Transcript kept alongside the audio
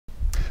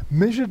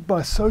Measured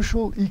by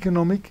social,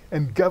 economic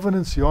and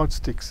governance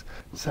yardsticks,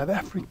 South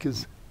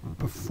Africa's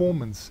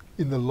performance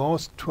in the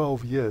last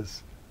 12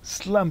 years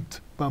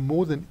slumped by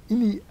more than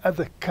any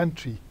other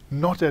country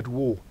not at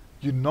war,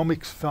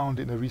 Eunomix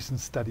found in a recent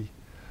study.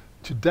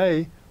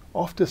 Today,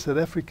 after South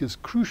Africa's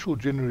crucial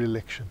general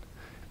election,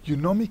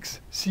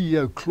 Eunomix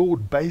CEO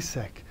Claude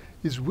Baissac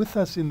is with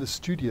us in the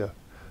studio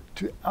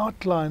to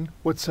outline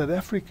what South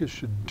Africa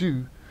should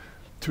do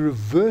to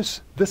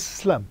reverse this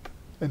slump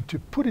and to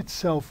put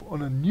itself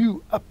on a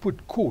new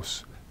upward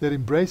course that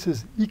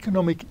embraces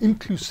economic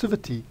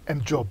inclusivity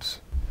and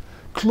jobs.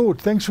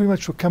 Claude, thanks very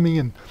much for coming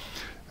in.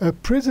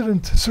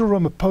 President Cyril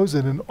Ramaphosa,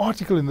 in an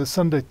article in the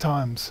Sunday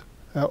Times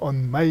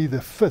on May the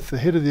 5th,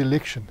 ahead of the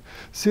election,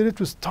 said it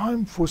was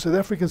time for South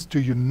Africans to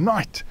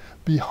unite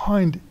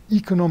behind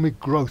economic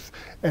growth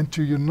and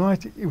to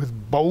unite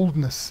with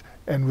boldness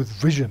and with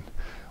vision.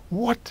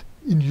 What,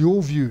 in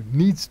your view,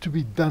 needs to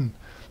be done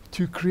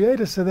to create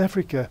a South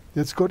Africa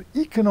that's got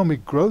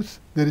economic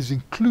growth, that is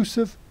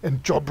inclusive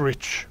and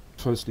job-rich?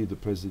 Firstly, the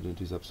President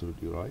is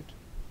absolutely right.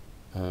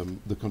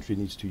 The country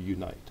needs to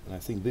unite, and I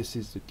think this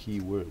is the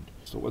key word.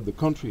 So what the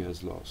country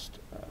has lost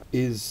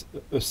is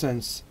a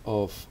sense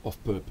of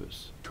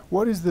purpose.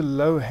 What is the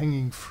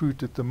low-hanging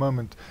fruit at the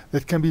moment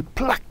that can be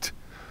plucked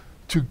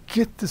to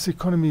get this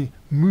economy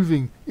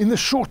moving in the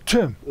short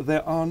term?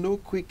 There are no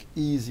quick,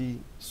 easy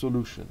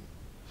solutions.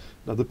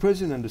 Now, the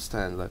President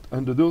understands that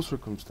under those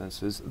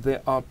circumstances,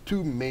 there are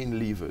two main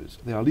levers.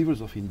 There are levers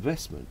of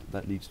investment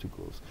that leads to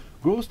growth.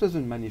 Growth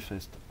doesn't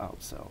manifest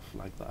itself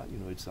like that,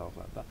 itself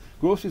like that.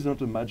 Growth is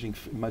not a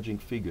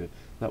magic figure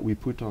that we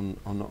put on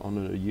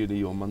a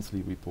yearly or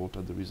monthly report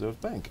at the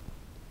Reserve Bank.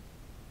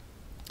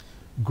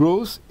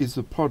 Growth is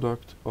a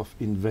product of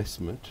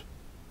investment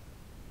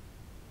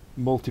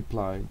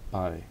multiplied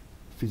by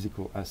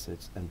physical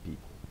assets and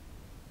people,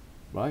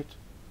 right?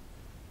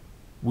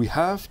 We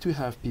have to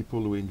have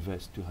people who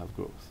invest to have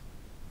growth.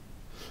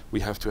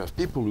 We have to have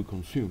people who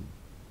consume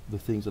the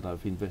things that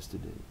I've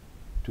invested in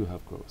to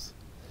have growth.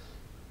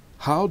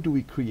 How do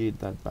we create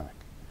that back?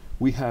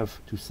 We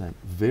have to send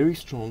very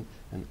strong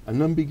and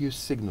unambiguous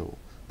signal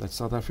that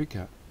South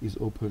Africa is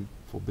open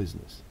for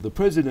business. The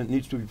President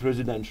needs to be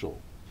presidential.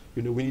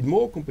 We need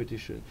more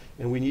competition,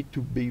 and we need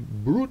to be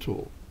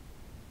brutal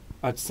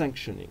at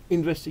sanctioning,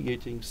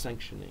 investigating,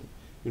 sanctioning,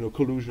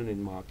 collusion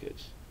in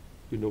markets,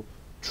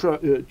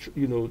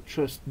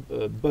 trust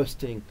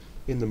busting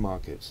in the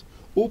markets.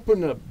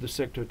 Open up the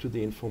sector to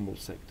the informal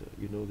sector,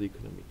 the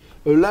economy.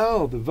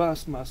 Allow the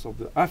vast mass of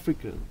the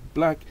African,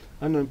 black,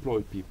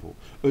 unemployed people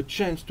a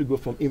chance to go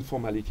from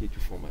informality to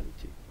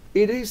formality.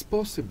 It is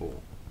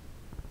possible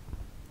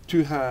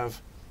to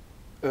have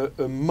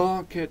a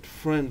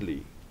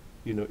market-friendly,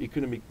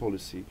 economic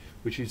policy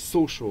which is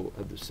social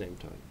at the same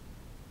time.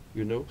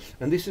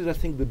 And this is, I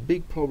think, the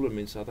big problem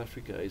in South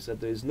Africa, is that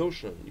there is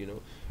notion,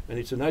 and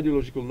it's an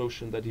ideological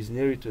notion that is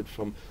inherited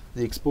from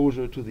the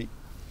exposure to the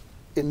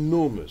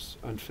enormous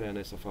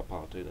unfairness of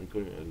apartheid and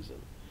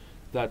colonialism,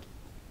 that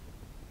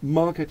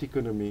market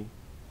economy,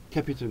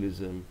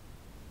 capitalism,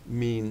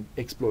 mean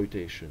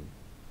exploitation,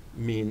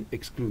 mean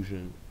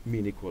exclusion,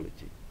 mean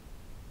equality.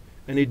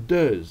 And it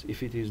does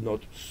if it is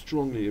not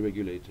strongly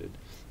regulated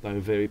by a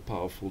very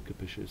powerful,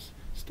 capricious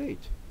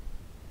state,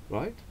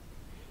 right?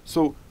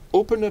 So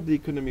open up the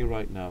economy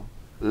right now,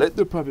 let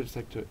the private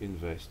sector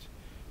invest,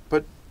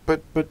 but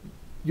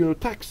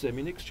tax them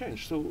in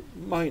exchange. So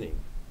mining.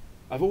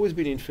 I've always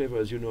been in favor,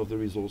 as you know, of the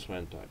resource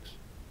rent tax.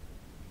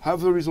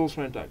 Have the resource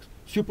rent tax.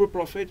 Super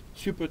profit,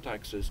 super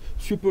taxes,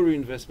 super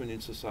reinvestment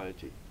in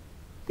society,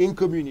 in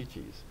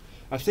communities.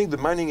 I think the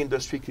mining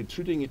industry keeps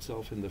shooting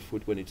itself in the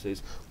foot when it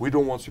says, we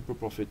don't want super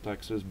profit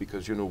taxes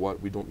because you know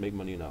what, we don't make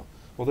money now.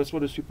 Well, that's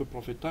what a super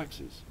profit tax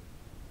is.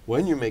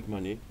 When you make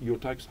money, you're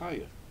taxed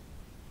higher.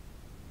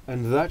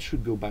 And that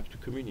should go back to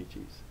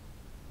communities,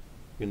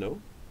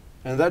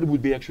 And that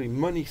would be actually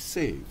money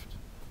saved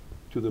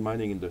to the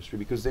mining industry,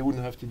 because they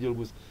wouldn't have to deal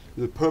with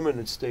the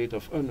permanent state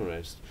of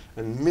unrest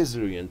and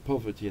misery and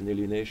poverty and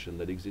alienation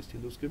that exists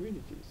in those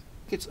communities.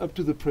 It's up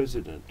to the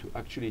President to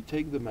actually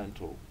take the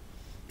mantle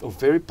of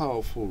very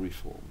powerful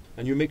reform,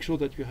 and you make sure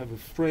that you have a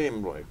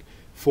framework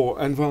for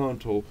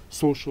environmental,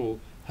 social,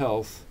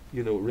 health,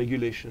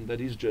 regulation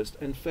that is just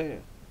and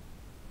fair.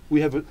 We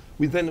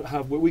then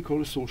have what we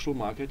call a social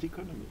market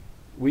economy.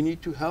 We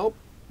need to help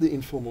the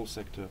informal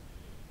sector,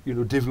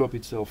 develop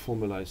itself,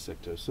 formalized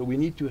sector. So we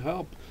need to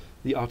help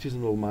the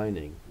artisanal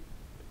mining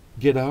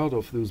get out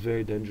of those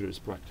very dangerous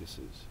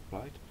practices,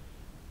 right?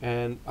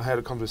 And I had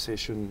a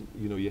conversation,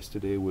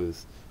 yesterday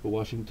with the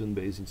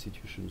Washington-based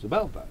institutions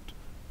about that.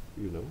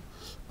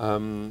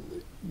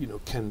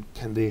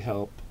 Can they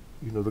help,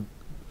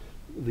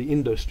 the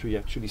industry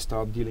actually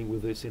start dealing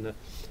with this in a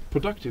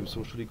productive,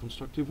 socially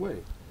constructive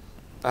way?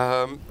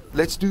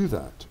 Let's do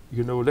that.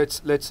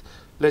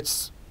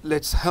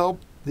 Let's help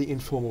the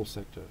informal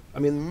sector. I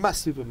mean,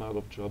 massive amount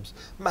of jobs,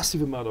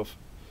 massive amount of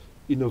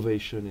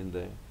innovation in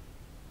there.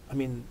 I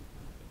mean,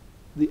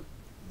 the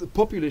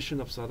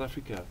population of South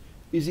Africa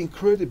is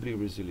incredibly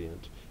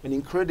resilient and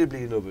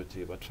incredibly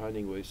innovative at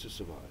finding ways to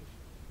survive.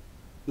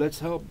 Let's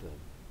help them.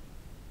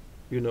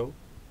 You know,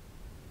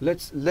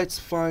 let's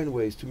find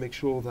ways to make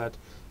sure that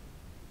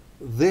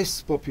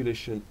this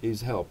population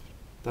is helped,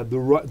 that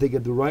they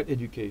get the right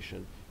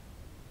education.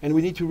 And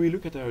we need to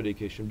relook at our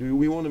education. Do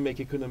we want to make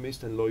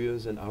economists and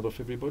lawyers and out of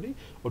everybody,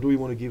 or do we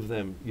want to give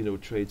them,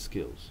 trade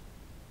skills,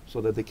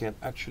 so that they can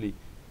actually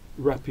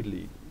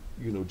rapidly,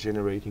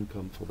 generate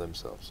income for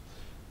themselves?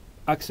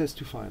 Access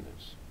to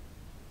finance,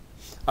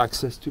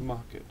 access to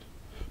market,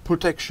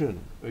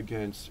 protection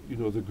against,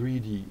 the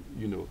greedy,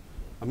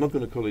 I'm not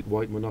going to call it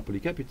white monopoly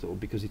capital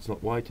because it's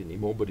not white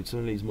anymore, but it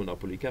certainly is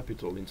monopoly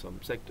capital in some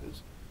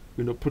sectors.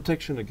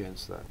 Protection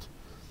against that.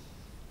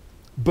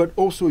 But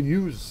also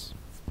use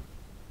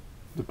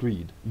the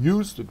greed.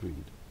 Use the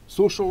greed.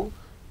 Social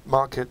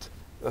market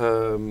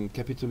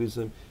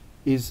capitalism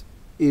is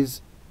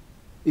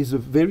a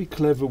very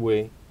clever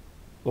way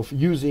of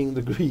using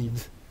the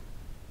greed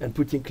and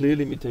putting clear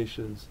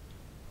limitations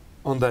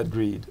on that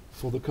greed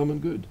for the common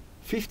good.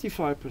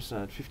 55%,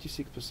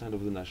 56%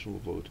 of the national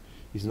vote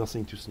is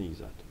nothing to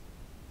sneeze at.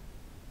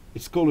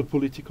 It's called a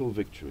political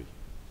victory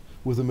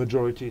with a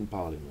majority in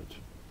parliament.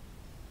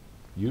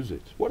 Use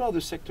it. What are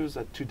the sectors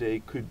that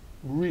today could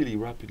really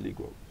rapidly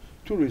grow?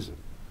 Tourism.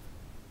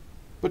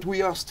 But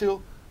we are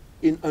still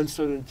in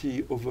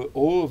uncertainty over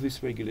all of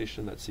this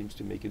regulation that seems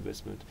to make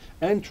investment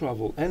and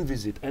travel and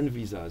visit and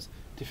visas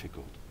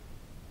difficult.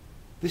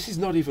 This is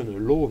not even a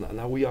law now.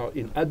 Now we are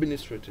in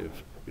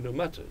administrative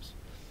matters.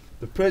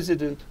 The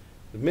president,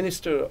 the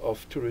minister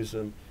of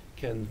tourism,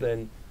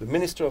 the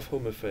Minister of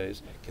Home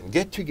Affairs can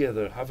get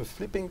together, have a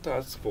flipping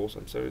task force,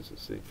 I'm sorry to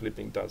say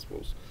flipping task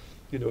force,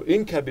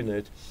 in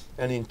cabinet,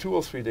 and in 2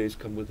 or 3 days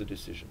come with a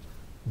decision.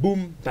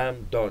 Boom,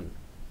 bam, done.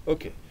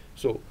 Okay,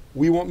 so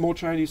we want more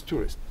Chinese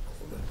tourists.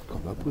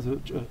 Come up with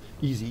an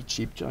easy,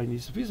 cheap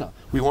Chinese visa.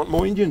 We want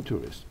more Indian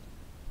tourists.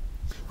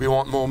 We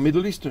want more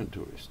Middle Eastern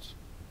tourists.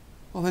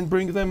 Well, then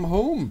bring them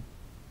home.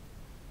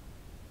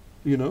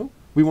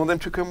 We want them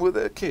to come with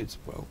their kids.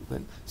 Well,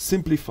 then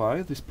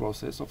simplify this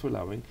process of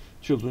allowing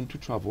children to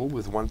travel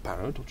with one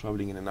parent or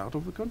traveling in and out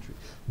of the country.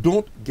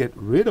 Don't get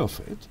rid of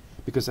it,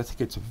 because I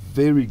think it's a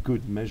very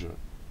good measure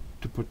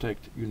to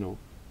protect,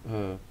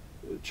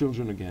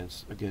 children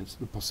against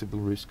the possible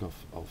risk of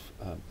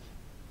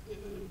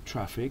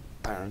traffic,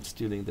 parents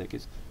stealing their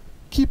kids.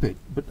 Keep it,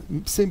 but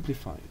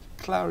simplify it,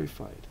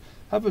 clarify it.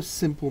 Have a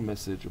simple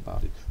message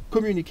about it.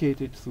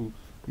 Communicate it through,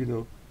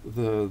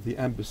 the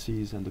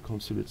embassies and the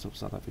consulates of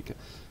South Africa.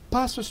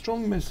 Pass a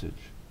strong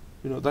message.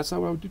 That's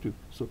how I would do.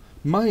 So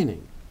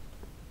mining.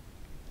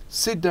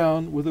 Sit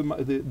down with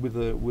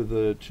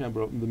the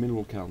chamber of the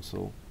Mineral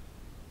Council,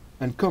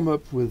 and come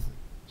up with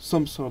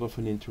some sort of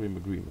an interim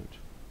agreement.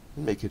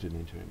 Make it an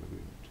interim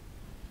agreement.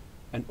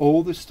 And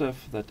all the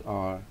stuff that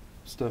are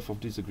stuff of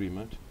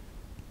disagreement,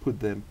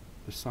 put them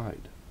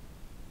aside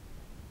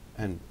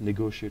and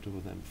negotiate over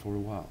them for a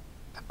while.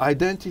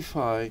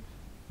 Identify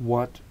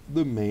what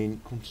the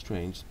main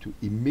constraints to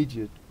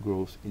immediate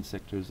growth in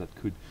sectors that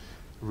could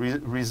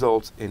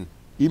result in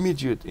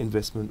immediate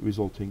investment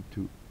resulting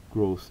to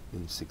growth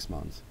in 6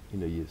 months,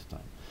 in a year's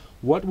time.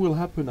 What will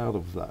happen out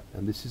of that?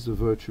 And this is the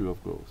virtue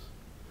of growth.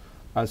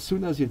 As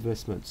soon as the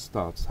investment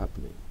starts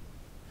happening,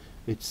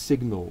 it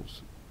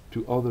signals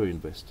to other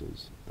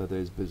investors that there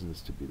is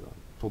business to be done.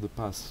 For the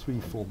past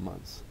 3-4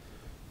 months,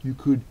 you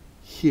could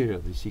hear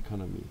this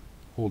economy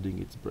holding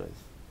its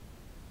breath.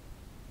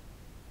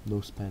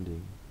 No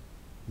spending,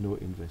 no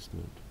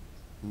investment,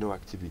 no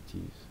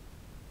activities,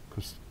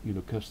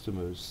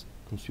 consumers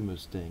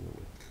staying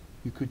away.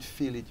 You could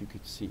feel it, you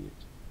could see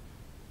it.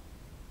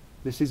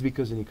 This is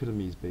because an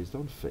economy is based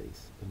on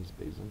faith and is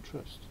based on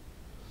trust.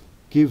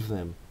 Give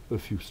them a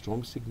few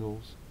strong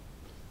signals,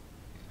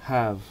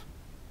 have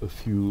a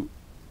few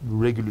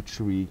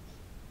regulatory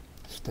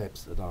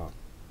steps that are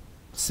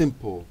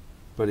simple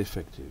but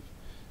effective,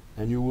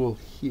 and you will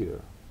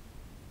hear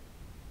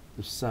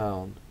the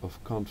sound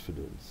of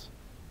confidence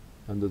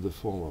under the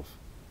form of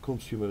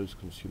consumers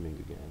consuming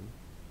again,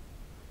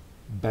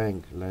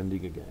 bank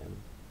lending again,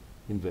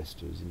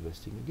 investors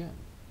investing again.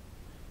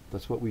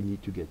 That's what we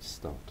need to get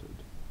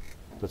started.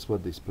 That's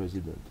what this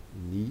president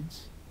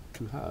needs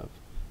to have,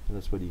 and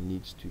that's what he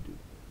needs to do.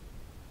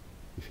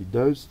 If he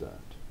does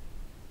that,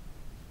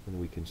 then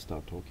we can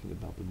start talking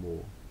about the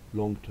more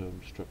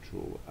long-term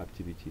structural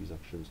activities,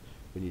 actions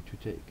we need to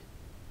take.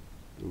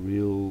 The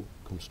real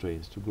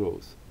constraints to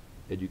growth: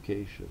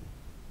 education,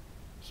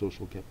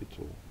 social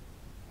capital,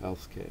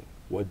 healthcare.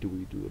 What do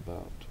we do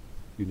about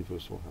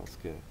universal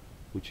healthcare,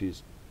 which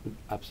is an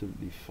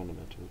absolutely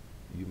fundamental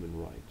human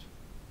right?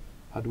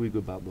 How do we go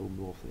about those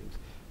more things?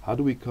 How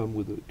do we come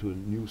to a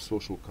new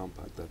social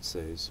compact that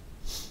says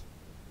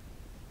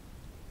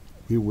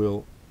the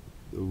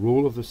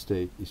role of the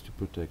state is to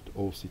protect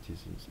all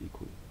citizens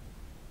equally.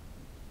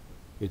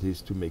 It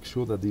is to make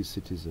sure that these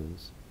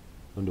citizens,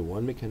 under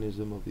one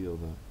mechanism or the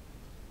other,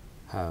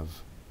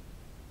 have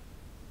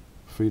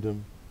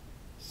freedom,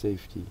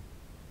 safety,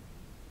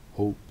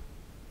 hope,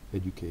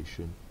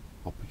 education,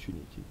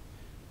 opportunity,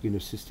 in a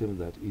system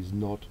that is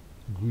not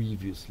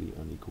grievously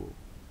unequal.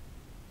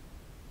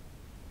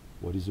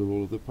 What is the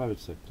role of the private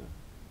sector?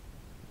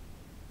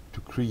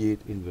 To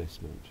create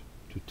investment,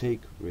 to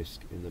take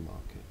risk in the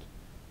market,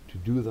 to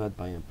do that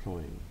by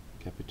employing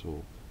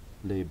capital,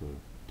 labor,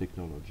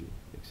 technology,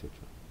 etc.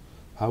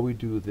 How we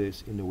do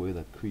this in a way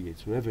that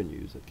creates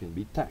revenues that can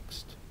be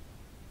taxed,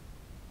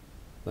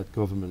 that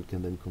government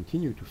can then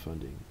continue to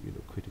funding,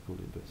 critical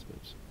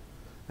investments.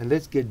 And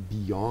let's get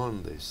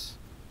beyond this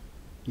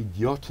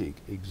idiotic,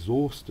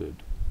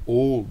 exhausted,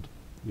 old,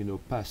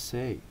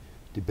 passé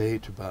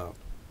debate about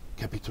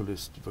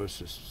capitalist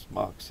versus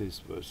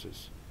Marxist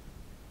versus.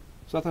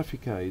 South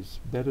Africa is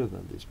better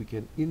than this. We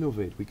can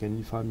innovate. We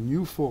can find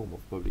new form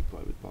of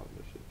public-private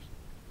partnerships.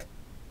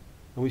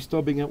 And we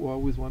stop being at war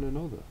with one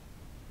another.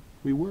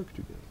 We work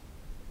together.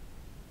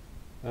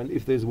 And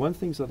if there's one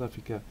thing South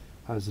Africa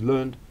has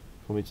learned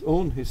from its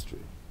own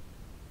history,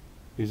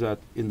 is that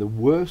in the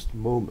worst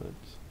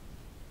moments,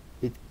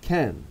 it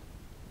can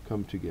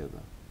come together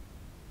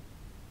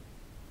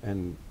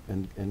and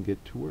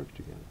get to work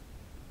together.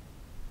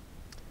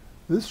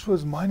 This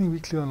was Mining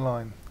Weekly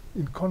Online,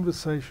 in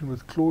conversation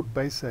with Claude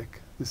Baissac,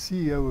 the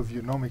CEO of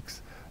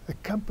Eunomix, a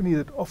company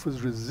that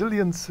offers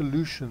resilient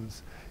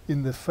solutions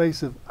in the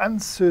face of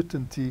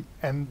uncertainty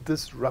and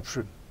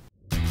disruption.